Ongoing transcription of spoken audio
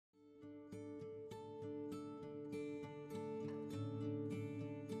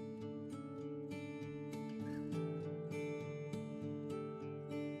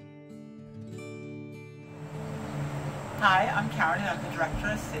Hi, I'm Karen and I'm the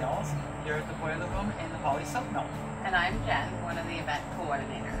Director of Sales here at the Boiler Room in the Hawley Silk Mill. And I'm Jen, one of the event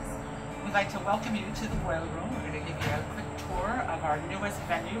coordinators. We'd like to welcome you to the Boiler Room. We're going to give you a quick tour of our newest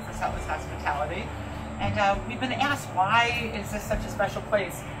venue for Southwest Hospitality. And we've been asked, why is this such a special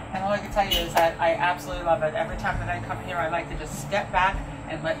place? And all I can tell you is that I absolutely love it. Every time that I come here, I like to just step back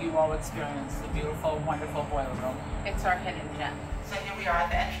and let you all experience the beautiful, wonderful Boiler Room. It's our hidden gem. So here we are at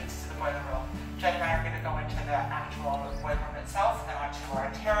the entrance to the Boiler Room. Jen and I are going to go into the actual boiler room itself, then onto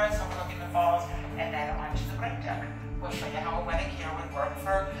our terrace overlooking the falls, and then onto the great deck. We'll show you how a wedding here would work.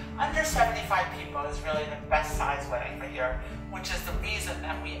 For under 75 people is really the best size wedding for here, which is the reason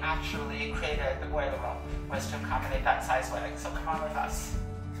that we actually created the boiler room, was to accommodate that size wedding. So come on with us.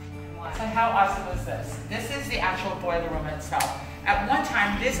 So how awesome is this? This is the actual boiler room itself. At one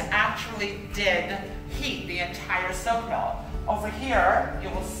time, this actually did heat the entire silk mill. Over here, you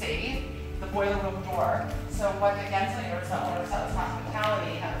will see the boiler room door. So what the Gensling or Southwest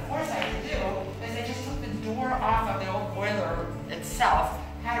Hospitality had the foresight to do is they just took the door off of the old boiler itself,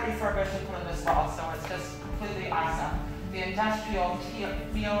 had it refurbished and put in this wall. So it's just completely awesome. The industrial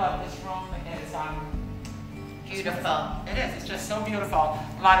feel of this room is Beautiful. It is. It's just so beautiful.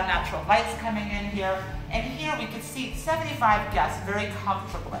 A lot of natural lights coming in here. And here we can seat 75 guests very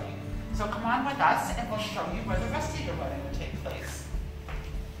comfortably. So come on with us and we'll show you where the rest of your wedding will take place.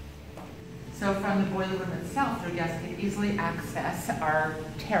 So from the boiler room itself, your guests can easily access our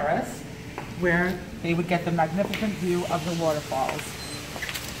terrace where they would get the magnificent view of the waterfalls.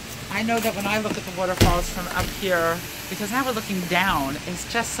 I know that when I look at the waterfalls from up here, because now we're looking down,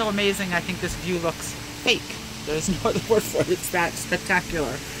 it's just so amazing. I think this view looks fake. There's no other word for it. It's that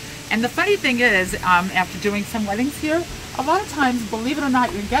spectacular. And the funny thing is, after doing some weddings here, a lot of times, believe it or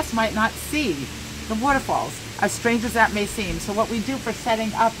not, your guests might not see the waterfalls, as strange as that may seem. So what we do for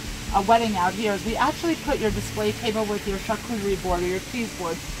setting up a wedding out here is we actually put your display table with your charcuterie board or your cheese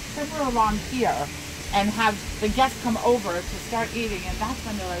board somewhere along here and have the guests come over to start eating, and that's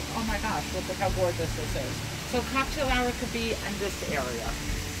when they're like, oh my gosh, look at how gorgeous this is. So cocktail hour could be in this area.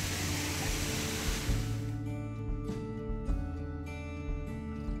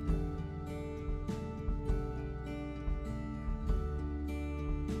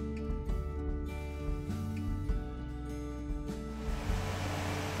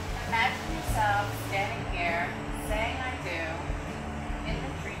 Imagine yourself standing here, saying I do, in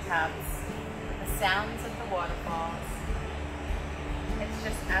the treetops, with the sounds of the waterfalls. It's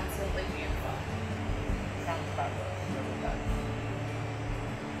just absolutely beautiful. Sounds fabulous. It really does.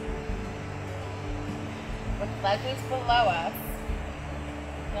 With ledges below us,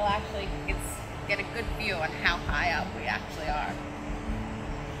 you'll actually get a good view on how high up we actually are.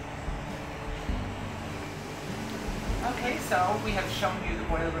 Okay, so we have shown you the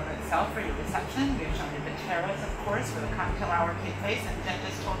boiler room itself for your reception. We've shown you the terrace, of course, where the cocktail hour takes place, and Jen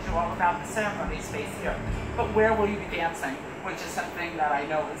just told you all about the ceremony space here. But where will you be dancing? Which is something that I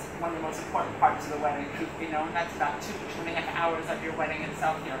know is one of the most important parts of the wedding, truth be known. That's about 2.5 hours of your wedding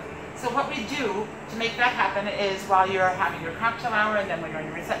itself here. So what we do to make that happen is while you're having your cocktail hour and then when you're in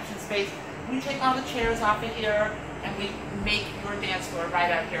your reception space, we take all the chairs off of here and we make your dance floor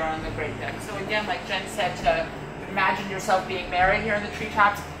right out here on the great deck. So again, like Jen said, to imagine yourself being married here in the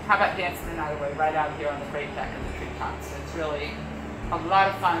treetops. How about dancing the night away right out here on the great deck in the treetops? It's really a lot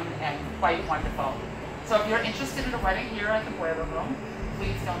of fun and quite wonderful. So if you're interested in a wedding here at the Boiler Room,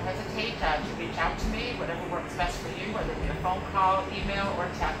 please don't hesitate to reach out to me, whatever works best for you, whether it be a phone call, email, or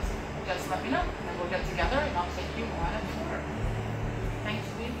text. Just let me know and we'll get together and I'll take you on a